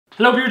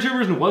Hello beer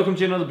tubers and welcome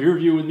to another beer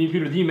review with me,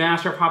 Peter, the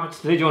Master of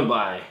Hobbits. Today joined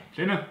by...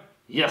 Plynna.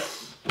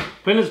 Yes,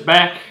 Plynna's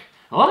back.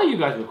 A lot of you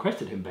guys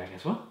requested him back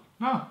as well.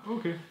 Oh,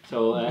 okay.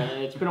 So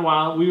it's been a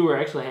while. We were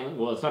actually hanging...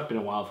 Well, it's not been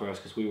a while for us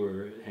because we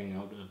were hanging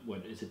out,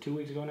 what, is it 2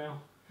 weeks ago now?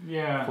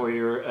 Yeah. For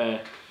your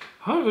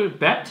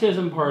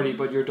baptism party,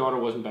 but your daughter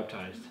wasn't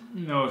baptized.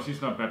 No,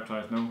 she's not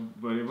baptized, no.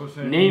 But it was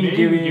a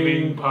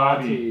name-giving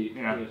party.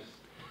 Yeah. Yes.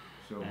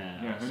 So,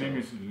 her name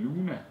is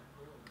Luna.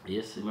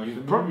 Yes, Like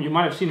you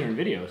might have seen her in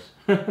videos.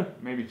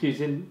 Maybe.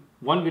 She's in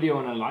one video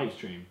on a live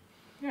stream.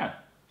 Yeah.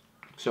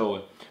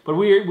 So, but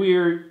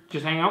we're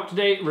just hanging out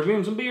today,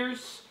 reviewing some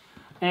beers,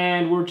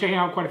 and we're checking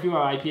out quite a few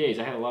IPAs.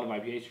 I had a lot of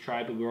IPAs to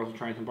try, but we're also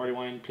trying some party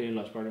wine. Plynna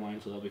loves party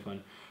wine, so that'll be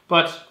fun.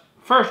 But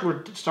first,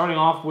 we're starting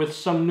off with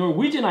some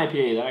Norwegian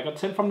IPA that I got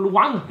sent from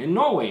Stavanger in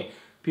Norway.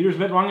 Peter's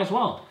met wrong as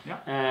well.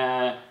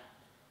 Yeah.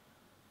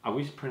 Are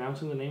we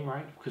pronouncing the name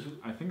right? Because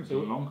I think it's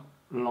long.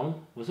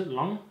 Long? Was it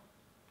long?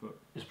 But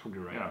it's probably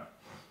right. Yeah.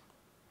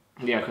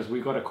 Yeah, because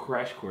we got a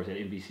crash course at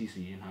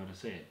NBCC in how to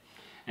say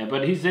it.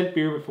 But he sent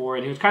beer before,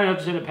 and he was kind enough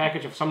to send a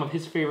package of some of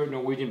his favorite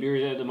Norwegian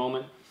beers at the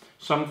moment.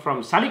 Some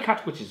from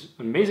Salikatt, which is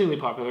amazingly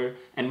popular,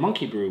 and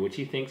Monkey Brew, which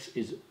he thinks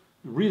is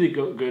really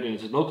good, and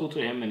it's local to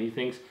him, and he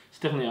thinks it's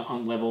definitely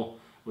on level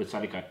with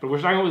Salikatt. But we're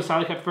starting with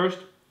Salikatt first.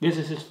 This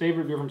is his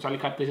favorite beer from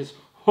Salikatt. This is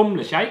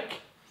Humlesjeik.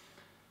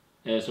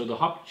 So the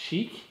hop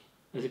chic.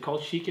 Is it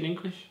called chic in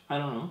English? I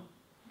don't know.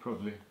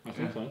 Probably. I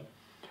think so.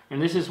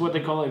 And this is what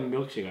they call a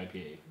milkshake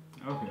IPA.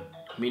 Okay.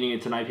 Meaning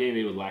it's an IPA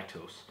made with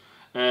lactose.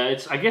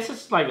 I guess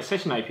it's like a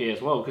session IPA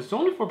as well, because it's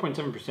only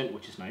 4.7%,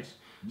 which is nice.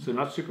 So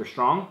not super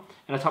strong.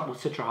 And it's topped with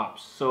citra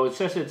hops. So it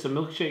says it's a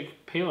milkshake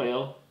pale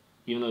ale,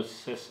 even though it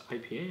says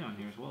IPA on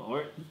here as well.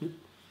 Or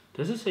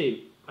does it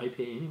say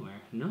IPA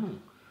anywhere? No.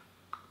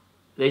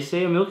 They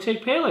say a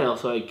milkshake pale ale,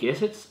 so I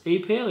guess it's a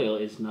pale ale.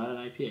 It's not an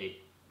IPA.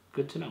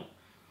 Good to know.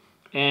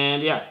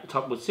 And yeah,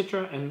 topped with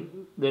citra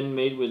and then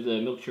made with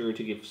milk sugar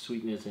to give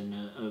sweetness and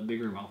a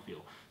bigger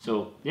mouthfeel.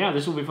 So yeah,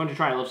 this will be fun to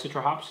try. I love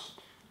citra hops.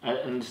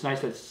 And it's nice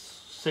that it's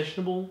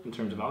sessionable in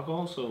terms of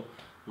alcohol, so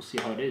we'll see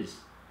how it is.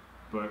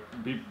 But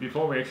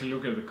before we actually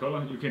look at the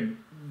color, you can...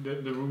 The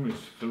room is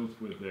filled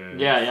with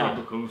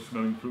tropical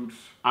smelling fruits.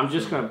 I'm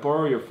just going to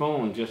borrow your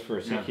phone just for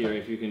a sec here,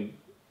 if you can...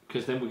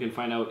 Because then we can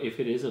find out if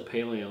it is a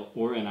pale ale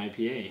or an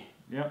IPA.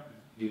 Yeah.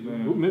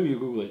 Maybe you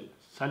Google it.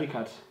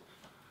 Salikatt.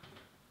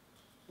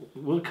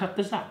 We'll cut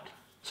this out.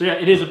 So yeah,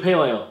 it is a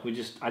pale ale.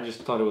 I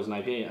just thought it was an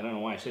IPA. I don't know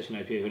why I said an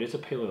IPA, but it's a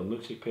pale ale,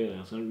 milkshake pale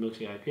ale. It's not a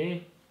milkshake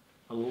IPA.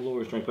 A little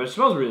lower strength, but it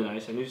smells really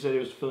nice. And you said it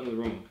was filling the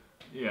room.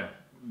 Yeah,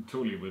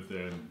 totally with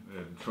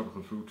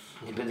tropical fruits.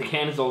 Yeah, but the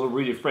can is also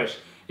really fresh.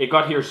 It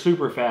got here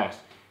super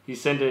fast. He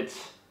sent it,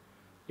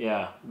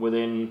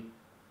 within,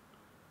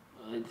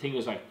 I think it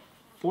was like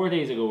 4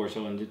 days ago or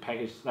so, and the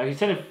package. Like he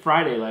sent it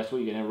Friday last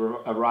week, and it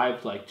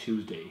arrived like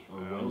Tuesday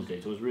or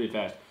Wednesday, so it was really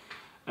fast.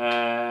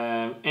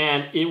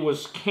 And it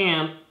was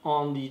canned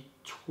on the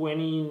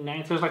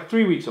 29th. So it's like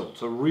 3 weeks old.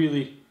 So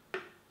really,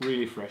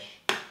 really fresh,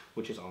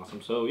 which is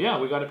awesome. So yeah,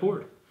 we got it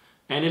poured.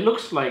 And it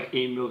looks like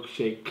a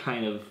milkshake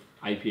kind of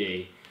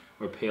IPA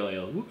or pale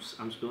ale. Whoops,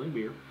 I'm spilling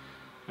beer.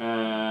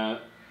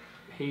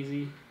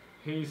 Hazy.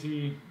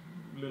 Hazy,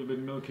 a little bit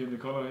milky in the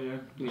color, yeah.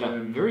 Yeah,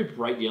 very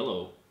bright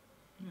yellow.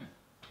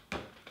 Yeah.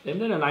 And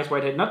then a nice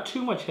white head. Not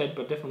too much head,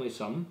 but definitely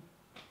some.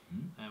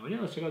 But yeah,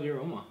 let's check out the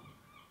aroma.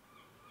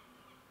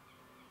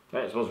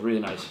 Yeah, it smells really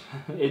nice.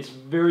 It's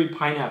very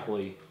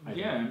pineapple-y.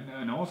 Yeah,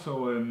 and also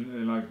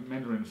like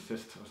mandarin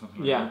zest or something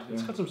like that. Yeah,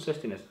 it's got some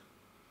zestiness.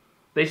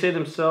 They say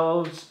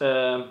themselves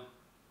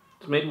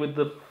it's made with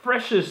the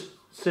freshest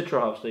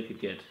citra hops they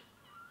could get.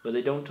 But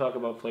they don't talk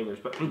about flavors.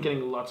 But I'm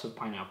getting lots of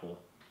pineapple.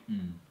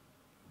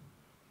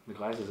 The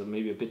glasses are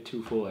maybe a bit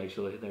too full,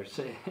 actually.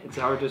 It's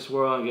hard to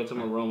swirl and get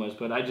some aromas.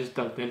 But I just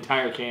dumped the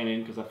entire can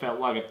in because I felt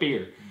like a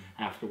beer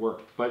after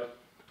work. But...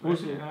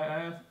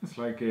 it's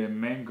like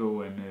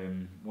mango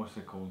and what's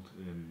it called?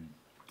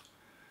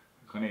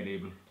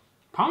 Granatapple.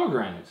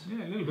 Pomegranates.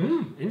 Yeah, a little bit.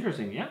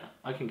 Interesting. Yeah,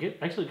 I can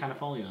actually kind of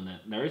follow you on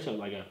that. There is a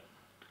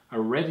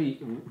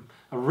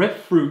red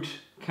fruit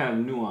kind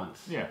of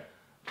nuance. Yeah.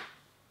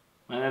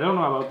 And I don't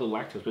know about the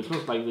lactose, but it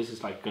smells like this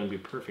is like going to be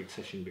a perfect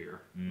session beer.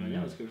 But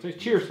yeah, let's give it a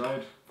taste. Cheers.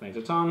 Thanks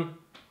a ton.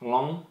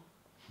 Long.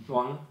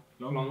 Yeah.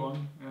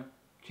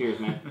 Cheers,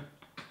 man.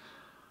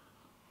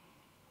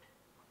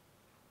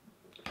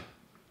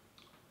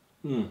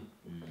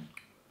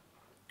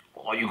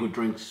 Oh, you could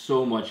drink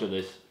so much of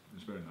this.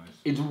 It's very nice.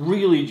 It's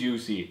really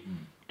juicy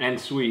and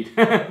sweet.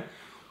 The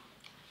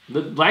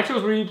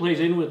lactose really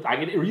plays in with,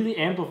 it really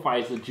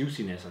amplifies the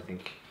juiciness, I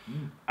think.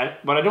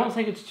 But I don't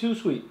think it's too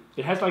sweet.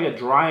 It has like a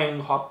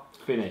drying hop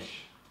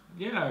finish.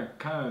 Yeah,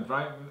 kind of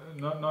dry,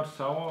 not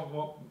sour,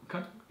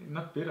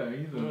 not bitter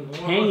either.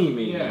 Tangy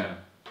maybe. Yeah.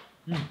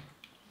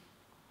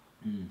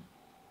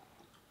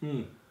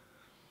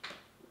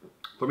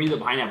 For me, the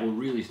pineapple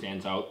really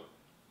stands out.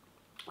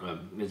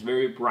 It's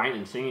very bright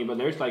and singy, but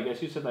there's like,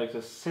 as you said, like a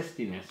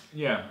zestiness.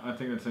 Yeah, I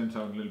think it stands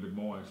out a little bit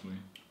more actually.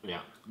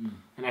 Yeah.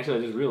 And actually,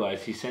 I just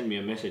realized he sent me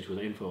a message with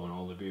info on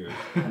all the beers.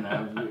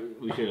 And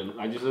we should.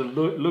 I just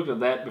looked at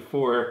that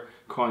before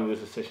calling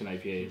this a session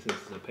IPA, since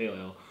it's a pale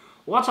ale.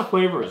 Lots of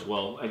flavor as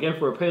well. Again,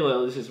 for a pale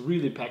ale, this is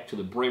really packed to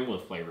the brim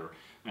with flavor.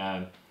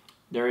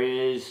 There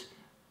is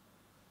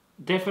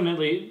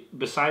definitely,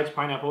 besides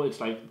pineapple,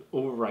 it's like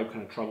overripe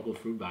kind of tropical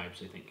fruit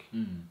vibes, I think.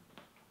 And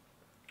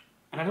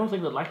I don't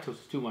think that lactose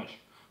is too much.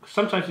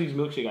 Sometimes these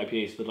milkshake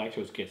IPAs, the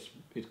lactose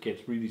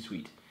gets really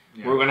sweet.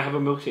 Yeah. We're gonna have a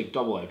milkshake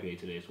double IPA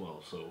today as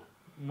well. So.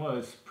 Well,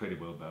 it's pretty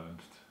well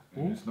balanced.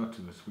 And it's not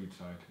to the sweet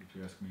side, if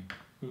you ask me.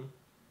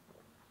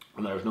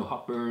 And there's no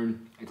hop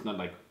burn. It's not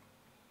like,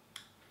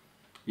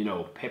 you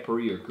know,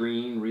 peppery or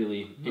green.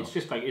 Really, no. It's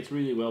just like it's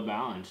really well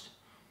balanced.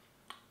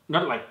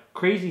 Not like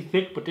crazy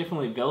thick, but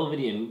definitely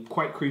velvety and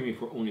quite creamy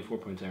for only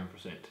 4.7%.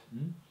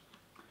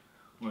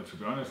 Well, to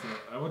be honest,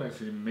 I would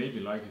actually maybe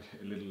like it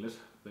a little less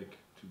thick.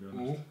 To be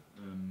honest,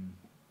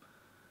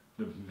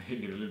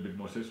 maybe a little bit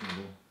more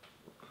sessionable.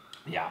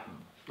 Yeah,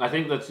 I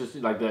think that's just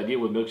like the idea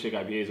with milkshake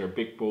IPAs are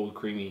big, bold,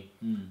 creamy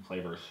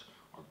flavors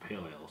or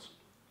pale ales.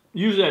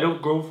 Usually I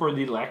don't go for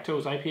the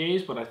lactose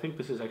IPAs, but I think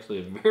this is actually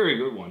a very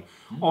good one.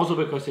 Also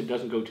because it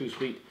doesn't go too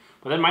sweet.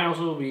 But that might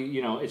also be,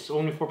 you know, it's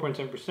only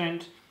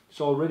 4.7%.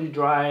 It's already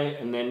dry,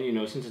 and then, you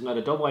know, since it's not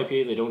a double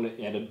IPA, they don't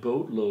add a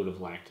boatload of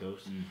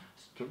lactose.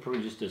 It's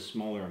probably just a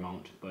smaller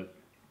amount. But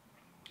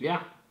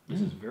yeah,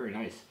 this is very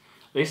nice.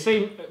 They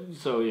say,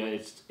 so yeah,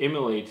 it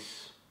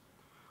emulates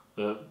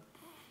the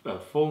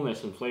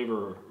fullness and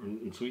flavor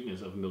and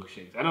sweetness of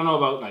milkshakes. I don't know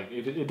about, like,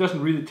 it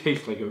doesn't really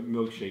taste like a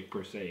milkshake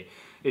per se.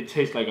 It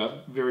tastes like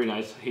a very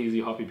nice hazy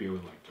hoppy beer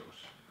with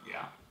lactose.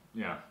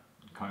 Yeah,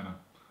 kind of.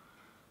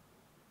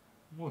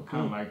 Well,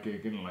 kind of like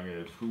getting like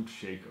a fruit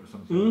shake or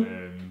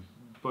something,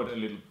 but a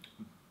little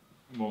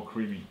more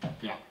creamy.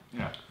 Yeah.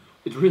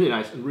 It's really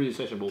nice and really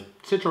sessionable.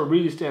 Citra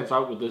really stands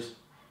out with this,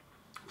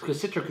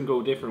 because Citra can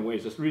go different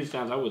ways. This really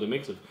stands out with a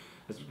mix of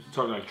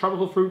sort of like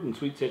tropical fruit and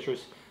sweet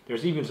citrus.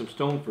 There's even some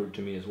stone fruit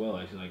to me as well,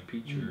 actually, like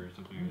peach or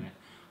something like that.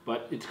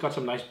 But it's got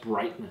some nice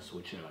brightness,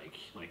 which I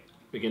like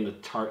again, the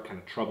tart kind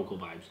of tropical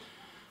vibes,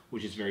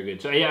 which is very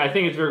good. So yeah, I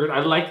think it's very good.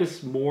 I like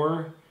this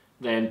more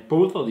than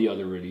both of the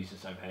other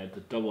releases I've had,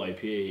 the double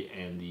IPA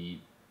and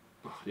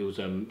it was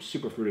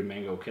super fruited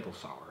mango kettle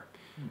sour.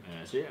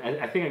 So yeah,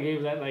 I think I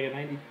gave that like a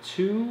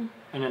 92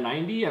 and a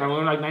 90, and I'm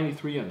going like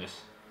 93 on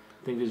this.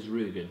 I think this is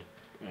really good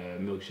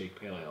milkshake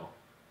pale ale.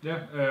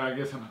 Yeah, I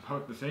guess I'm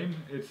about the same.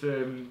 It's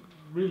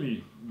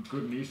really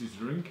good and easy to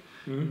drink.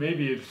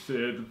 Maybe it's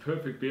the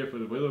perfect beer for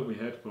the weather we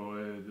had for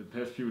the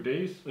past few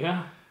days.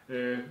 Yeah.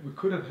 We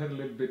could have had a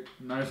little bit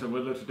nicer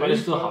weather today. But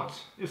it's still hot.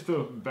 It's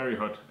still very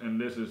hot, and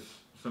this is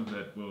something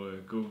that will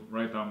go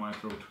right down my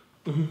throat.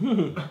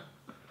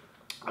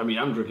 I mean,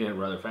 I'm drinking it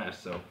rather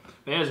fast, so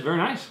yeah, it's very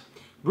nice.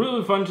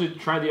 Really fun to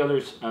try the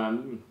others.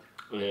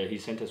 He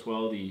sent us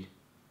the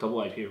double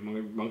IPA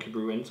from Monkey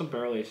Brew and some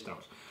barrel aged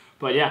stouts.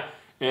 But yeah,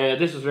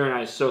 this is very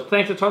nice. So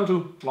thanks a ton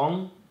to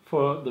Long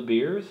for the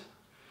beers.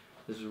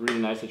 This is really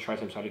nice to try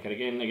some Salikatt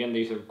again. Again,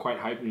 these are quite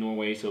hyped in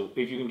Norway, so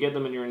if you can get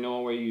them and you're in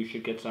Norway, you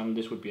should get some.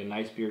 This would be a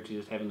nice beer to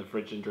just have in the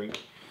fridge and drink.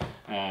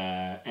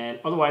 And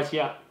otherwise,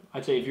 yeah,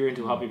 I'd say if you're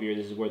into hoppy beer,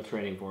 this is worth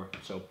training for.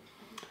 So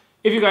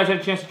if you guys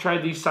had a chance to try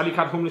the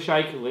Salikatt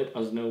Humlesjeik, let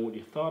us know what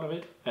you thought of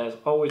it. As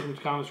always, leave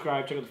a comment,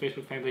 subscribe, check out the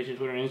Facebook fan page and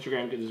Twitter and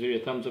Instagram. Give this video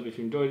a thumbs up if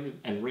you enjoyed it,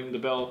 and ring the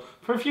bell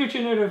for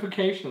future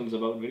notifications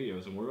about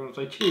videos. And we're going to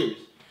say cheers.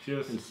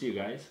 Cheers. And see you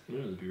guys in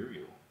another beer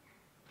review.